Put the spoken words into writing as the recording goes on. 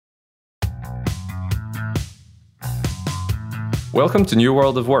Welcome to New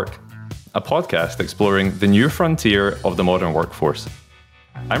World of Work, a podcast exploring the new frontier of the modern workforce.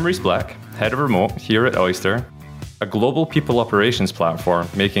 I'm Rhys Black, Head of Remote here at Oyster, a global people operations platform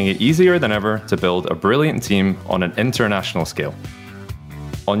making it easier than ever to build a brilliant team on an international scale.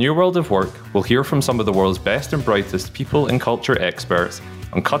 On New World of Work, we'll hear from some of the world's best and brightest people and culture experts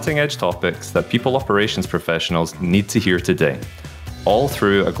on cutting-edge topics that people operations professionals need to hear today, all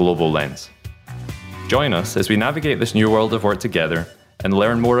through a global lens. Join us as we navigate this new world of work together and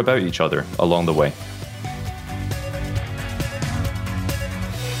learn more about each other along the way.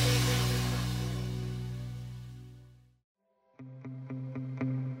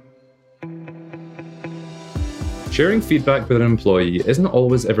 Sharing feedback with an employee isn't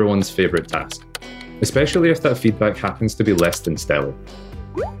always everyone's favourite task, especially if that feedback happens to be less than stellar.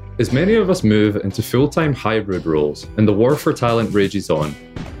 As many of us move into full-time hybrid roles and the war for talent rages on,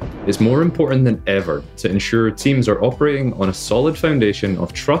 it's more important than ever to ensure teams are operating on a solid foundation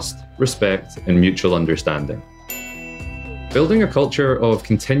of trust, respect, and mutual understanding. Building a culture of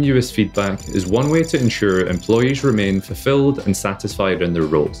continuous feedback is one way to ensure employees remain fulfilled and satisfied in their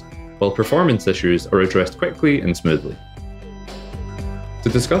roles, while performance issues are addressed quickly and smoothly. To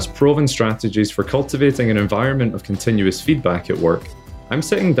discuss proven strategies for cultivating an environment of continuous feedback at work, I'm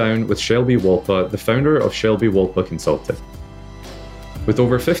sitting down with Shelby Wolpa, the founder of Shelby Wolpa Consulting. With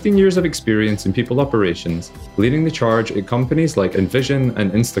over 15 years of experience in people operations, leading the charge at companies like Envision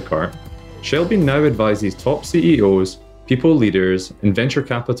and Instacart, Shelby now advises top CEOs, people leaders, and venture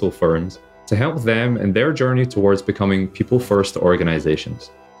capital firms to help them in their journey towards becoming people-first organizations.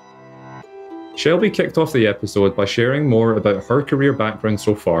 Shelby kicked off the episode by sharing more about her career background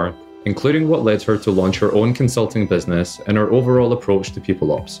so far, including what led her to launch her own consulting business and her overall approach to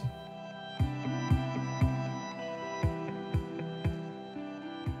people ops.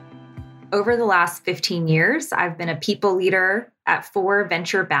 Over the last 15 years, I've been a people leader at 4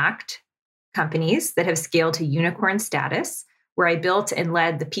 venture-backed companies that have scaled to unicorn status, where I built and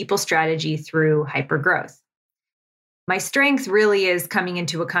led the people strategy through hypergrowth. My strength really is coming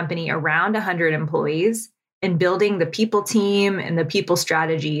into a company around 100 employees and building the people team and the people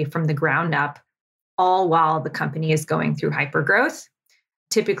strategy from the ground up, all while the company is going through hypergrowth,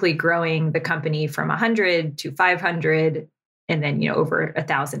 typically growing the company from 100 to 500 and then over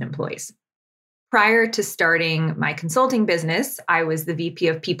 1,000 employees. Prior to starting my consulting business, I was the VP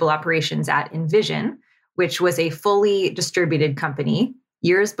of People Operations at Envision, which was a fully distributed company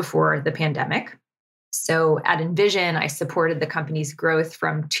years before the pandemic. So at Envision, I supported the company's growth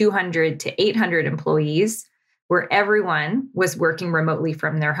from 200 to 800 employees, where everyone was working remotely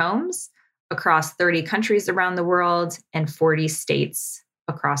from their homes across 30 countries around the world and 40 states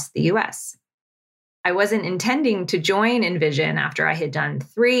across the US. I wasn't intending to join Envision after I had done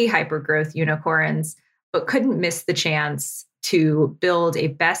 3 hypergrowth unicorns, but couldn't miss the chance to build a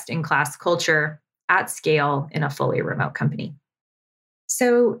best-in-class culture at scale in a fully remote company.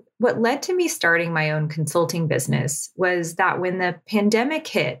 So what led to me starting my own consulting business was that when the pandemic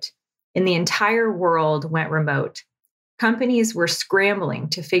hit and the entire world went remote, companies were scrambling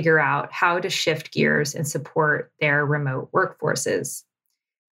to figure out how to shift gears and support their remote workforces.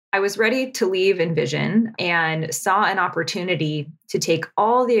 I was ready to leave Envision and saw an opportunity to take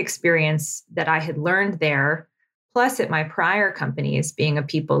all the experience that I had learned there, plus at my prior companies being a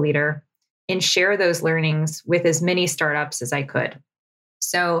people leader, and share those learnings with as many startups as I could.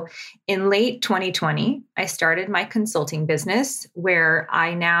 So in late 2020, I started my consulting business where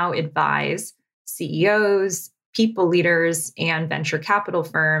I now advise CEOs, people leaders, and venture capital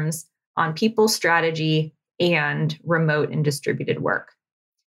firms on people strategy and remote and distributed work.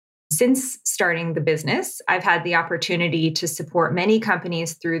 Since starting the business, I've had the opportunity to support many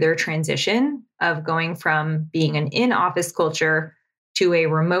companies through their transition of going from being an in-office culture to a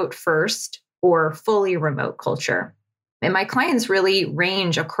remote first or fully remote culture. And my clients really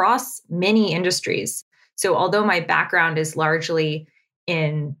range across many industries. So although my background is largely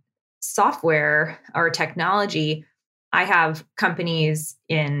in software or technology, I have companies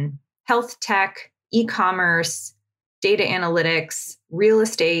in health tech, e-commerce, data analytics, real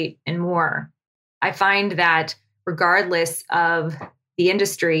estate, and more. I find that regardless of the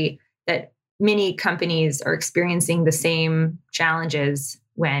industry, that many companies are experiencing the same challenges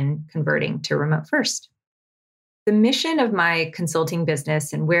when converting to remote first. The mission of my consulting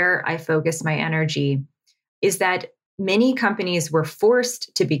business and where I focus my energy is that many companies were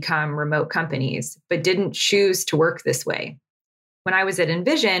forced to become remote companies, but didn't choose to work this way. When I was at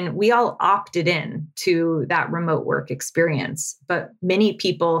Envision, we all opted in to that remote work experience, but many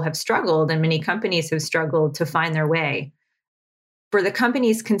people have struggled and many companies have struggled to find their way. For the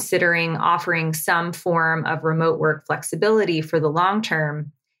companies considering offering some form of remote work flexibility for the long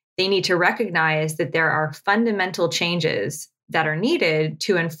term, they need to recognize that there are fundamental changes that are needed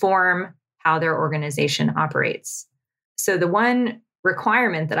to inform how their organization operates. So the one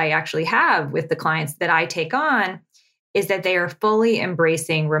requirement that I actually have with the clients that I take on is that they are fully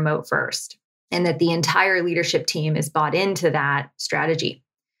embracing remote first and that the entire leadership team is bought into that strategy.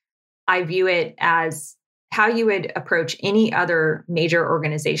 I view it as how you would approach any other major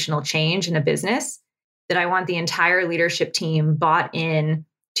organizational change in a business, that I want the entire leadership team bought in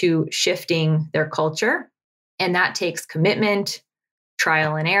to shifting their culture. And that takes commitment,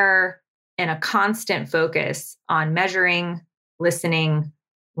 trial and error, and a constant focus on measuring, listening,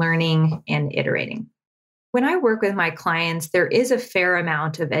 learning, and iterating. When I work with my clients, there is a fair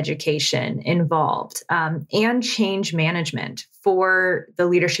amount of education involved and change management for the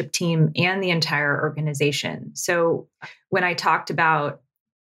leadership team and the entire organization. So when I talked about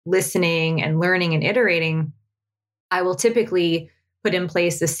listening and learning and iterating, I will typically put in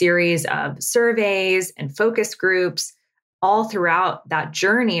place a series of surveys and focus groups all throughout that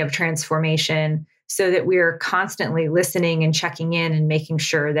journey of transformation, so that we're constantly listening and checking in and making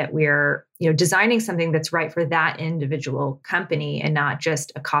sure that we're, designing something that's right for that individual company and not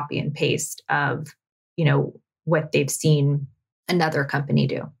just a copy and paste of, what they've seen another company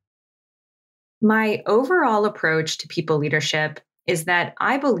do. My overall approach to people leadership is that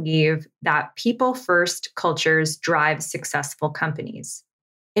I believe that people first cultures drive successful companies.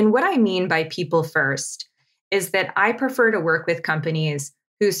 And what I mean by people first is that I prefer to work with companies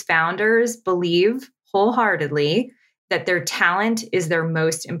whose founders believe wholeheartedly that their talent is their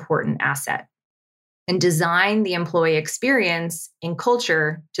most important asset and design the employee experience and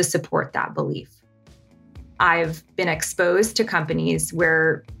culture to support that belief. I've been exposed to companies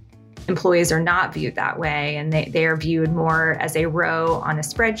where employees are not viewed that way, and they are viewed more as a row on a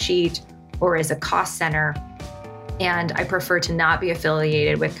spreadsheet or as a cost center. And I prefer to not be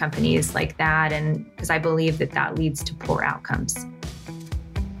affiliated with companies like that, and because I believe that that leads to poor outcomes.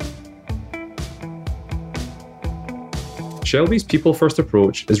 Shelby's people-first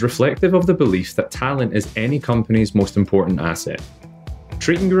approach is reflective of the belief that talent is any company's most important asset.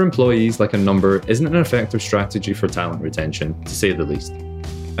 Treating your employees like a number isn't an effective strategy for talent retention, to say the least.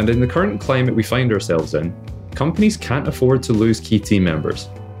 And in the current climate we find ourselves in, companies can't afford to lose key team members.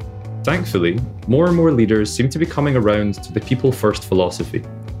 Thankfully, more and more leaders seem to be coming around to the people-first philosophy,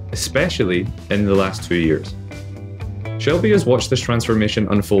 especially in the last 2 years. Shelby has watched this transformation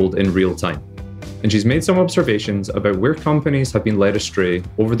unfold in real time, and she's made some observations about where companies have been led astray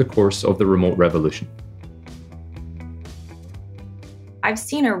over the course of the remote revolution. I've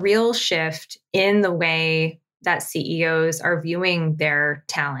seen a real shift in the way that CEOs are viewing their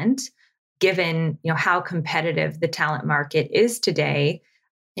talent, given how competitive the talent market is today,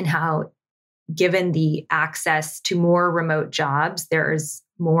 and how, given the access to more remote jobs, there's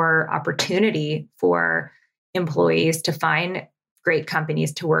more opportunity for employees to find great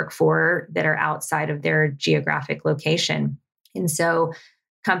companies to work for that are outside of their geographic location. And so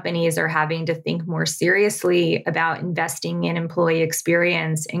companies are having to think more seriously about investing in employee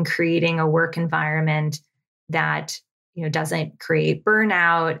experience and creating a work environment that doesn't create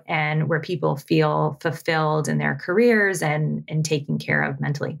burnout and where people feel fulfilled in their careers and taken care of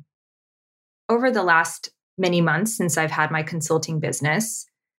mentally. Over the last many months since I've had my consulting business,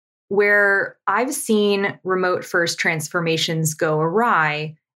 where I've seen remote first transformations go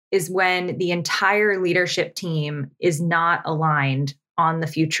awry is when the entire leadership team is not aligned on the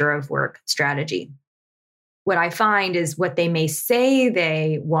future of work strategy. What I find is what they may say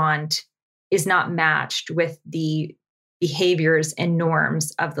they want is not matched with the behaviors and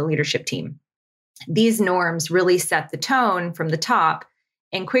norms of the leadership team. These norms really set the tone from the top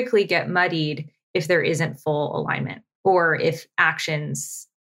and quickly get muddied if there isn't full alignment, or if actions,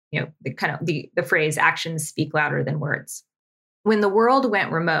 the phrase actions speak louder than words. When the world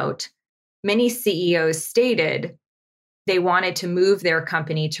went remote, many CEOs stated they wanted to move their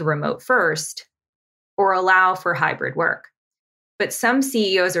company to remote first or allow for hybrid work. But some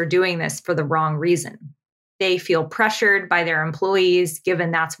CEOs are doing this for the wrong reason. They feel pressured by their employees, given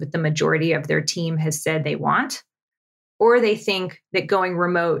that's what the majority of their team has said they want, or they think that going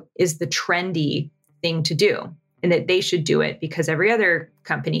remote is the trendy thing to do and that they should do it because every other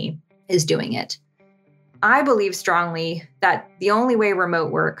company is doing it. I believe strongly that the only way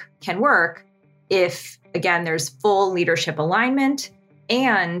remote work can work if, again, there's full leadership alignment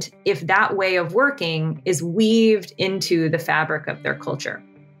and if that way of working is weaved into the fabric of their culture.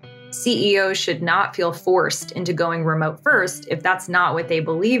 CEOs should not feel forced into going remote first if that's not what they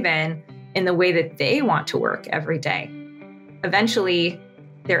believe in the way that they want to work every day. Eventually,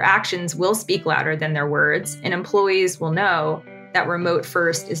 their actions will speak louder than their words, and employees will know that remote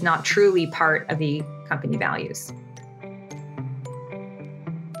first is not truly part of the company values.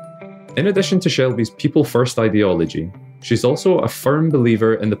 In addition to Shelby's people-first ideology, she's also a firm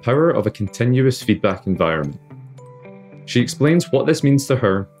believer in the power of a continuous feedback environment. She explains what this means to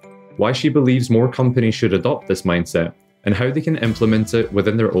her, why she believes more companies should adopt this mindset, and how they can implement it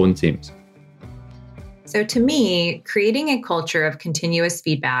within their own teams. So to me, creating a culture of continuous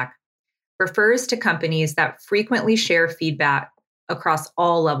feedback refers to companies that frequently share feedback across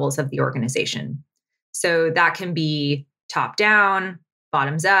all levels of the organization. So that can be top-down,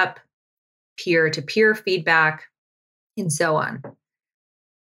 bottoms-up, peer-to-peer feedback, and so on.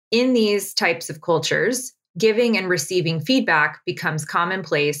 In these types of cultures, giving and receiving feedback becomes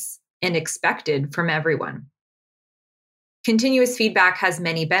commonplace and expected from everyone. Continuous feedback has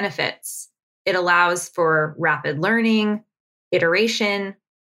many benefits. It allows for rapid learning, iteration,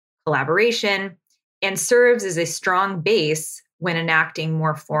 collaboration, and serves as a strong base when enacting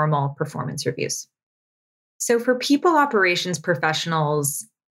more formal performance reviews. So for people operations professionals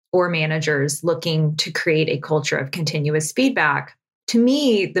or managers looking to create a culture of continuous feedback, to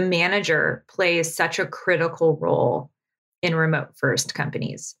me, the manager plays such a critical role in remote first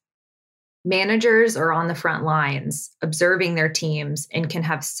companies. Managers are on the front lines, observing their teams, and can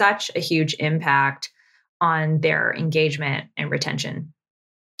have such a huge impact on their engagement and retention.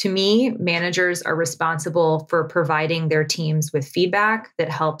 To me, managers are responsible for providing their teams with feedback that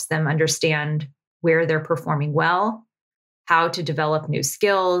helps them understand where they're performing well, how to develop new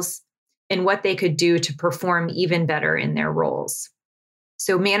skills, and what they could do to perform even better in their roles.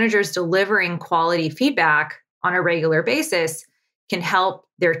 So managers delivering quality feedback on a regular basis can help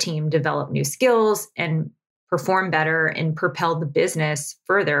their team develop new skills and perform better and propel the business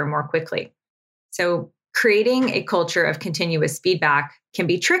further more quickly. So creating a culture of continuous feedback can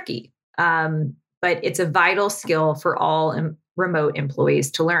be tricky, but it's a vital skill for all remote employees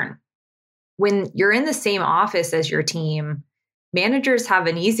to learn. When you're in the same office as your team, managers have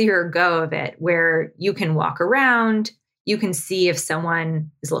an easier go of it where you can walk around, you can see if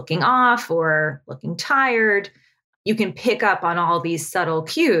someone is looking off or looking tired. You can pick up on all these subtle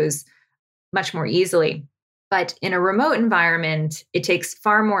cues much more easily. But in a remote environment, it takes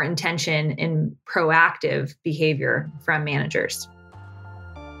far more intention and proactive behavior from managers.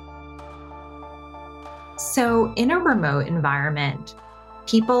 So in a remote environment,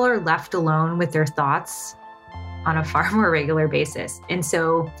 people are left alone with their thoughts on a far more regular basis. And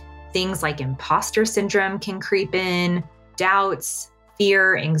so things like imposter syndrome can creep in, doubts,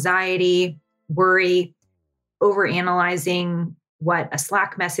 fear, anxiety, worry, overanalyzing what a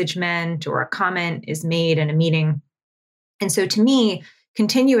Slack message meant or a comment is made in a meeting. And so to me,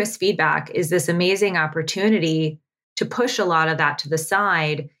 continuous feedback is this amazing opportunity to push a lot of that to the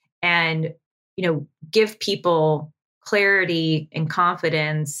side and, give people clarity and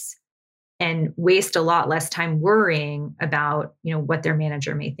confidence and waste a lot less time worrying about, what their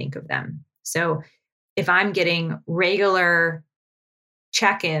manager may think of them. So if I'm getting regular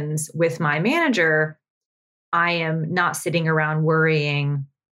check-ins with my manager, I am not sitting around worrying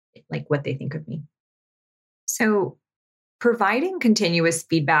like what they think of me. So providing continuous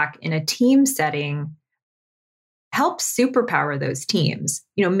feedback in a team setting helps superpower those teams.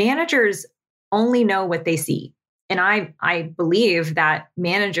 Managers only know what they see. And I believe that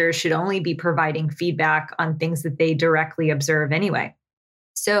managers should only be providing feedback on things that they directly observe anyway.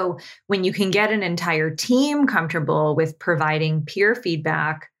 So when you can get an entire team comfortable with providing peer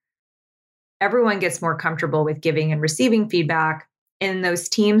feedback, everyone gets more comfortable with giving and receiving feedback, and those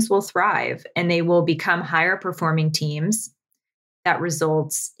teams will thrive and they will become higher performing teams that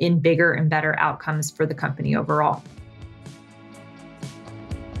results in bigger and better outcomes for the company overall.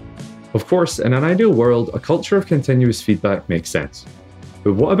 Of course, in an ideal world, a culture of continuous feedback makes sense.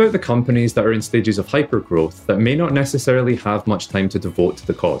 But what about the companies that are in stages of hypergrowth that may not necessarily have much time to devote to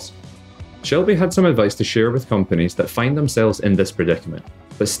the cause? Shelby had some advice to share with companies that find themselves in this predicament,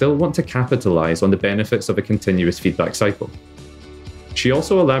 but still want to capitalize on the benefits of a continuous feedback cycle. She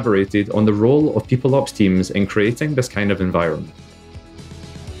also elaborated on the role of people ops teams in creating this kind of environment.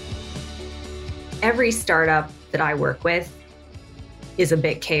 Every startup that I work with is a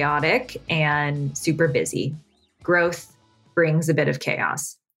bit chaotic and super busy. Growth brings a bit of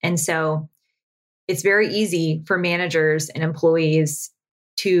chaos. And so it's very easy for managers and employees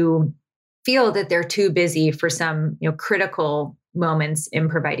to feel that they're too busy for some, critical moments in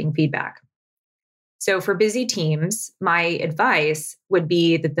providing feedback. So for busy teams, my advice would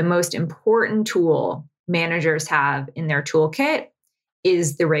be that the most important tool managers have in their toolkit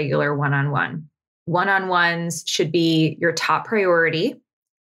is the regular one-on-one. One-on-ones should be your top priority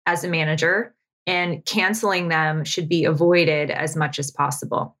as a manager, and canceling them should be avoided as much as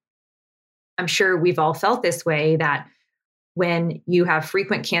possible. I'm sure we've all felt this way, that when you have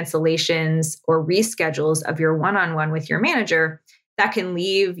frequent cancellations or reschedules of your one-on-one with your manager, that can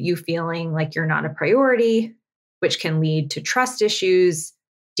leave you feeling like you're not a priority, which can lead to trust issues,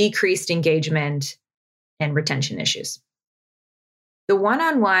 decreased engagement, and retention issues. The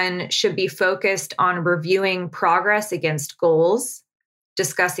one-on-one should be focused on reviewing progress against goals,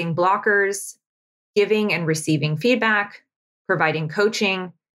 discussing blockers, giving and receiving feedback, providing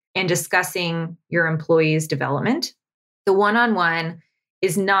coaching, and discussing your employees' development. The one-on-one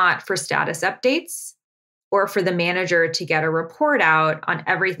is not for status updates or for the manager to get a report out on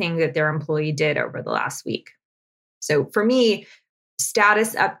everything that their employee did over the last week. So for me,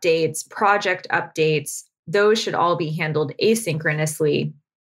 status updates, project updates, those should all be handled asynchronously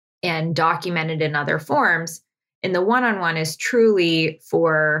and documented in other forms. And the one-on-one is truly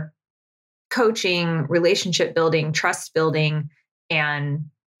for coaching, relationship building, trust building, and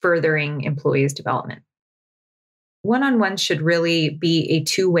furthering employees' development. One-on-ones should really be a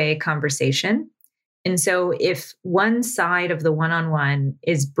two-way conversation. And so if one side of the one-on-one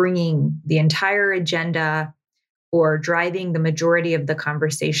is bringing the entire agenda or driving the majority of the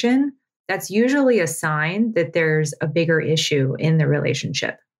conversation, that's usually a sign that there's a bigger issue in the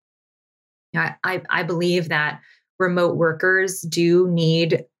relationship. I believe that remote workers do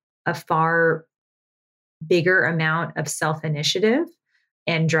need a far bigger amount of self-initiative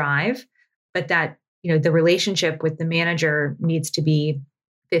and drive, but that the relationship with the manager needs to be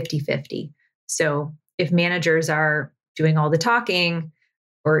 50-50. So if managers are doing all the talking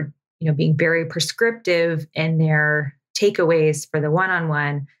or being very prescriptive in their takeaways for the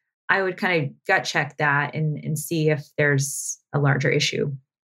one-on-one, I would kind of gut check that and see if there's a larger issue.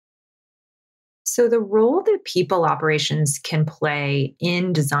 So the role that people operations can play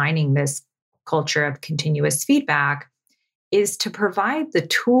in designing this culture of continuous feedback is to provide the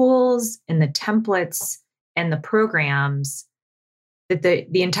tools and the templates and the programs that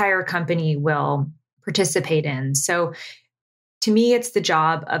the entire company will participate in. So to me, it's the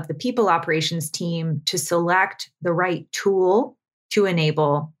job of the people operations team to select the right tool to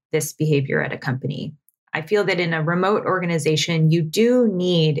enable this behavior at a company. I feel that in a remote organization, you do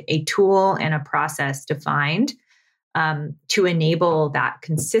need a tool and a process defined to enable that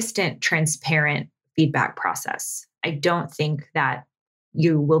consistent, transparent feedback process. I don't think that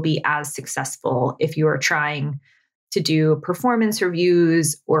you will be as successful if you are trying to do performance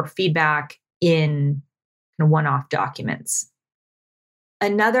reviews or feedback in one-off documents.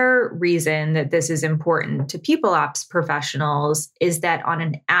 Another reason that this is important to people ops professionals is that on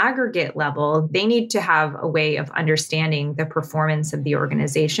an aggregate level, they need to have a way of understanding the performance of the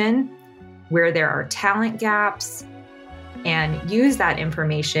organization, where there are talent gaps, and use that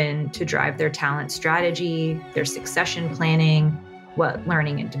information to drive their talent strategy, their succession planning, what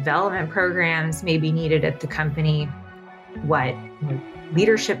learning and development programs may be needed at the company, what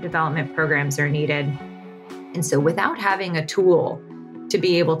leadership development programs are needed. And so without having a tool to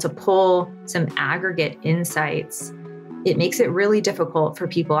be able to pull some aggregate insights, it makes it really difficult for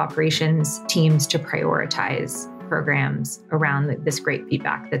people operations teams to prioritize programs around this great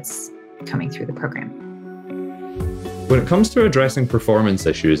feedback that's coming through the program. When it comes to addressing performance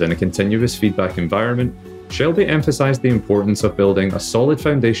issues in a continuous feedback environment, Shelby emphasized the importance of building a solid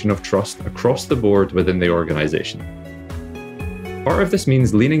foundation of trust across the board within the organization. Part of this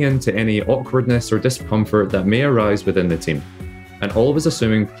means leaning into any awkwardness or discomfort that may arise within the team, and always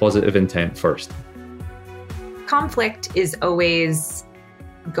assuming positive intent first. Conflict is always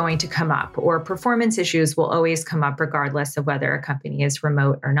going to come up, or performance issues will always come up regardless of whether a company is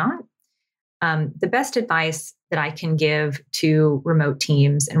remote or not. The best advice that I can give to remote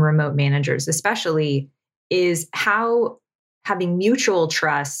teams and remote managers especially is how having mutual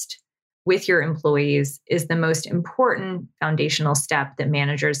trust with your employees is the most important foundational step that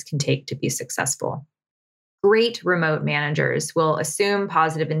managers can take to be successful. Great remote managers will assume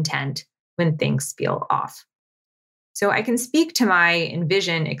positive intent when things feel off. So I can speak to my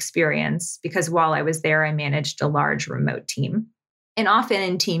Envision experience because while I was there, I managed a large remote team. And often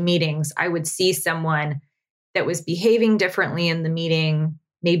in team meetings, I would see someone that was behaving differently in the meeting.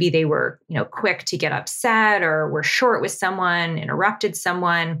 Maybe they were, quick to get upset or were short with someone, interrupted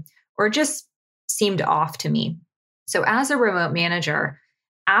someone, or just seemed off to me. So as a remote manager,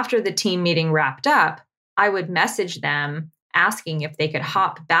 after the team meeting wrapped up, I would message them asking if they could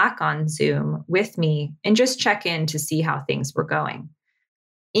hop back on Zoom with me and just check in to see how things were going.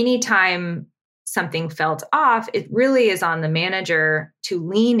 Anytime something felt off, it really is on the manager to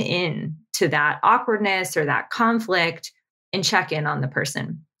lean in to that awkwardness or that conflict and check in on the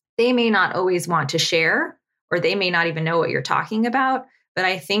person. They may not always want to share, or they may not even know what you're talking about, but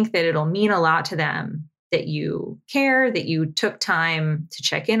I think that it'll mean a lot to them that you care, that you took time to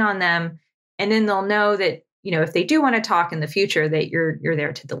check in on them. And then they'll know that, if they do want to talk in the future, that you're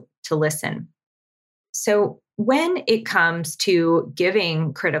there to listen. So when it comes to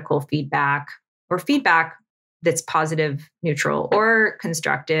giving critical feedback or feedback that's positive, neutral, or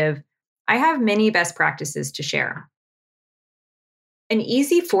constructive, I have many best practices to share. An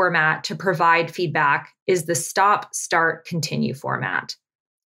easy format to provide feedback is the stop, start, continue format.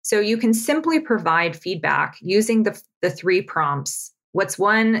 So you can simply provide feedback using the 3 prompts. What's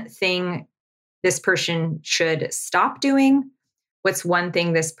one thing this person should stop doing? What's one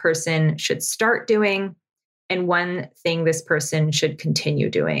thing this person should start doing? And one thing this person should continue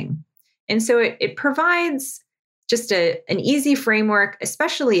doing. And so it provides just an easy framework,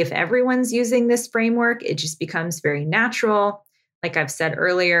 especially if everyone's using this framework. It just becomes very natural. Like I've said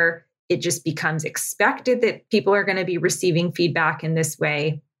earlier, it just becomes expected that people are going to be receiving feedback in this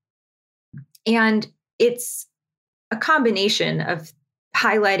way. And it's a combination of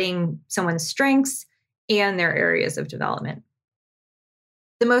highlighting someone's strengths and their areas of development.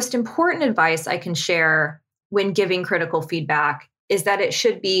 The most important advice I can share when giving critical feedback is that it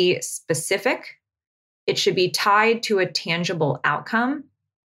should be specific. It should be tied to a tangible outcome.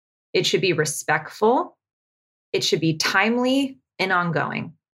 It should be respectful. It should be timely and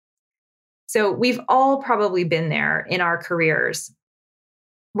ongoing. So we've all probably been there in our careers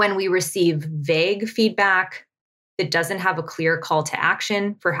when we receive vague feedback that doesn't have a clear call to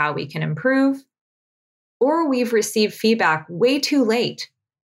action for how we can improve, or we've received feedback way too late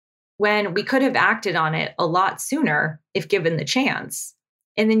when we could have acted on it a lot sooner if given the chance.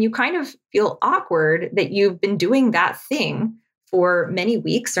 And then you kind of feel awkward that you've been doing that thing for many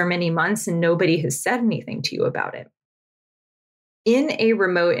weeks or many months and nobody has said anything to you about it. In a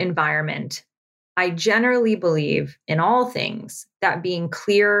remote environment, I generally believe in all things that being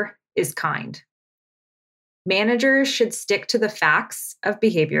clear is kind. Managers should stick to the facts of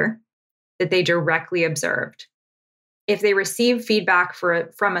behavior that they directly observed. If they receive feedback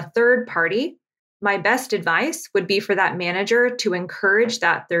from a third party, my best advice would be for that manager to encourage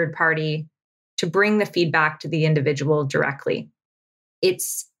that third party to bring the feedback to the individual directly.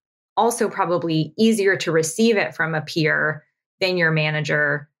 It's also probably easier to receive it from a peer than your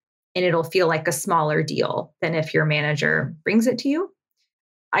manager, and it'll feel like a smaller deal than if your manager brings it to you.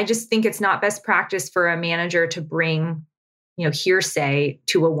 I just think it's not best practice for a manager to bring, hearsay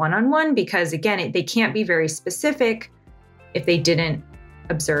to a one-on-one because, again, they can't be very specific if they didn't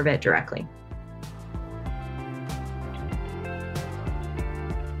observe it directly.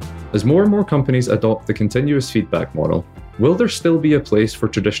 As more and more companies adopt the continuous feedback model, will there still be a place for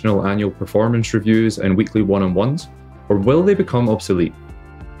traditional annual performance reviews and weekly one-on-ones, or will they become obsolete?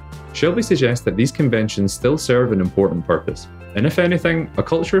 Shelby suggests that these conventions still serve an important purpose, and if anything, a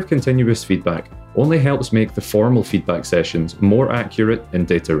culture of continuous feedback only helps make the formal feedback sessions more accurate and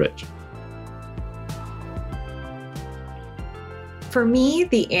data-rich. For me,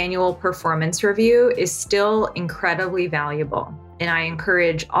 the annual performance review is still incredibly valuable, and I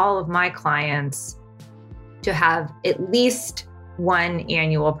encourage all of my clients to have at least one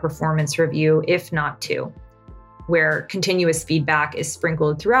annual performance review, if not 2, where continuous feedback is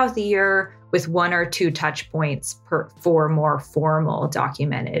sprinkled throughout the year with 1 or 2 touch points for more formal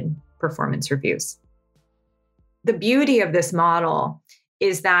documented performance reviews. The beauty of this model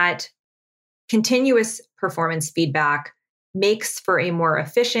is that continuous performance feedback makes for a more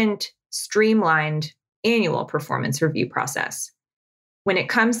efficient, streamlined annual performance review process. When it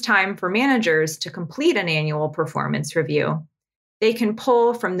comes time for managers to complete an annual performance review, they can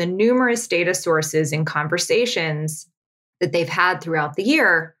pull from the numerous data sources and conversations that they've had throughout the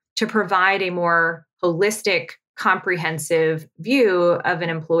year to provide a more holistic, comprehensive view of an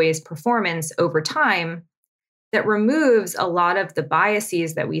employee's performance over time that removes a lot of the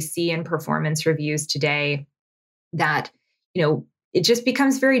biases that we see in performance reviews today that, it just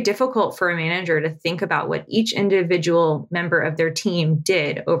becomes very difficult for a manager to think about what each individual member of their team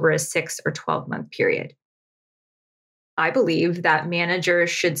did over a 6 or 12-month period. I believe that managers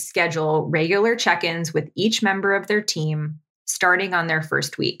should schedule regular check-ins with each member of their team starting on their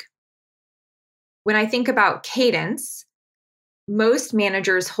first week. When I think about cadence, most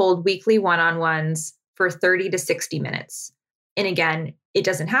managers hold weekly one-on-ones for 30 to 60 minutes. And again, it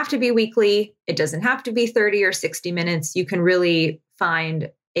doesn't have to be weekly. It doesn't have to be 30 or 60 minutes. You can really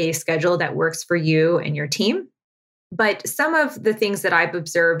find a schedule that works for you and your team. But some of the things that I've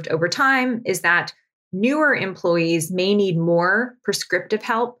observed over time is that newer employees may need more prescriptive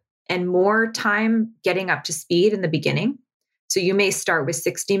help and more time getting up to speed in the beginning. So you may start with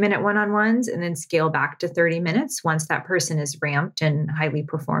 60-minute one-on-ones and then scale back to 30 minutes once that person is ramped and highly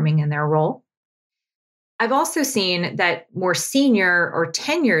performing in their role. I've also seen that more senior or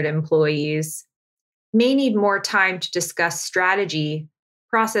tenured employees may need more time to discuss strategy,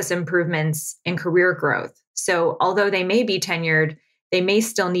 process improvements, and career growth. So although they may be tenured, they may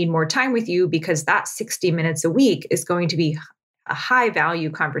still need more time with you because that 60 minutes a week is going to be a high value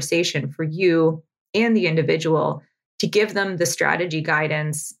conversation for you and the individual to give them the strategy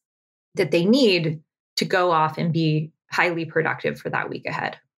guidance that they need to go off and be highly productive for that week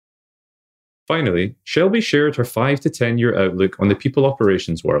ahead. Finally, Shelby shared her 5 to 10 year outlook on the people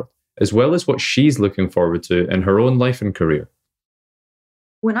operations world, as well as what she's looking forward to in her own life and career.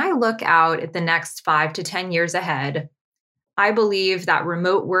 When I look out at the next 5 to 10 years ahead, I believe that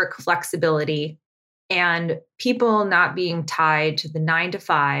remote work flexibility and people not being tied to the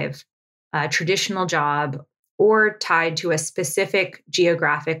 9-to-5 traditional job or tied to a specific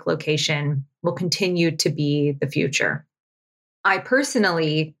geographic location will continue to be the future. I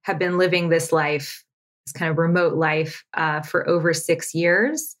personally have been living this life, this kind of remote life, for over 6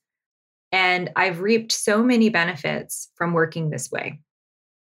 years. And I've reaped so many benefits from working this way.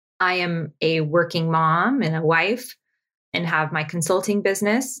 I am a working mom and a wife and have my consulting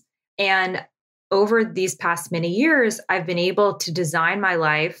business. And over these past many years, I've been able to design my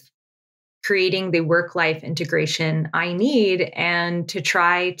life, creating the work-life integration I need and to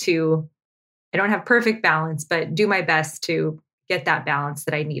try to, I don't have perfect balance, but do my best to get that balance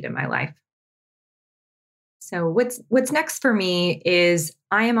that I need in my life. So what's next for me is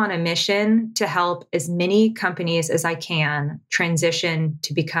I am on a mission to help as many companies as I can transition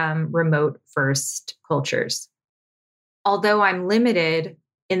to become remote-first cultures. Although I'm limited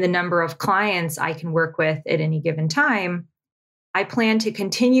in the number of clients I can work with at any given time, I plan to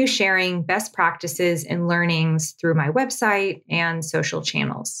continue sharing best practices and learnings through my website and social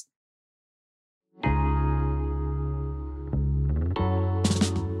channels.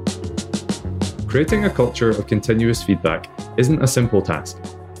 Creating a culture of continuous feedback isn't a simple task.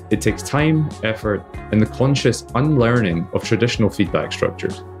 It takes time, effort, and the conscious unlearning of traditional feedback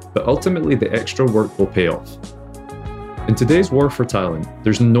structures, but ultimately the extra work will pay off. In today's war for talent,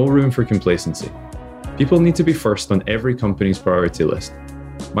 there's no room for complacency. People need to be first on every company's priority list.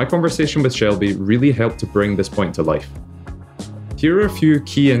 My conversation with Shelby really helped to bring this point to life. Here are a few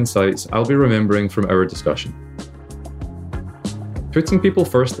key insights I'll be remembering from our discussion. Putting people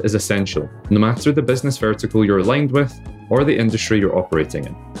first is essential, no matter the business vertical you're aligned with or the industry you're operating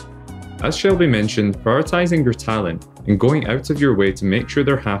in. As Shelby mentioned, prioritizing your talent and going out of your way to make sure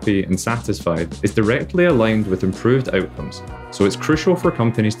they're happy and satisfied is directly aligned with improved outcomes, so it's crucial for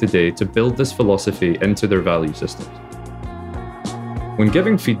companies today to build this philosophy into their value systems. When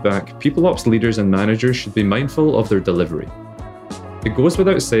giving feedback, people ops leaders and managers should be mindful of their delivery. It goes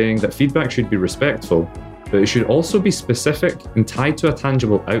without saying that feedback should be respectful, but it should also be specific and tied to a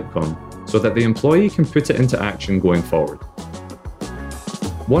tangible outcome so that the employee can put it into action going forward.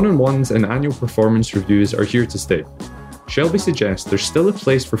 One-on-ones and annual performance reviews are here to stay. Shelby suggests there's still a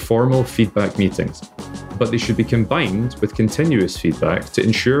place for formal feedback meetings, but they should be combined with continuous feedback to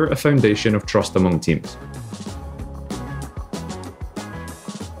ensure a foundation of trust among teams.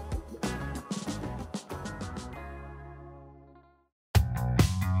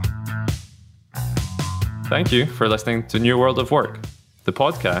 Thank you for listening to New World of Work, the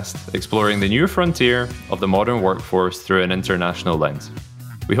podcast exploring the new frontier of the modern workforce through an international lens.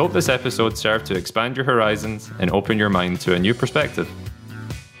 We hope this episode served to expand your horizons and open your mind to a new perspective.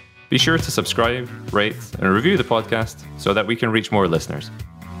 Be sure to subscribe, rate, and review the podcast so that we can reach more listeners.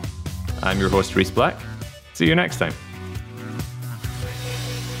 I'm your host, Rhys Black. See you next time.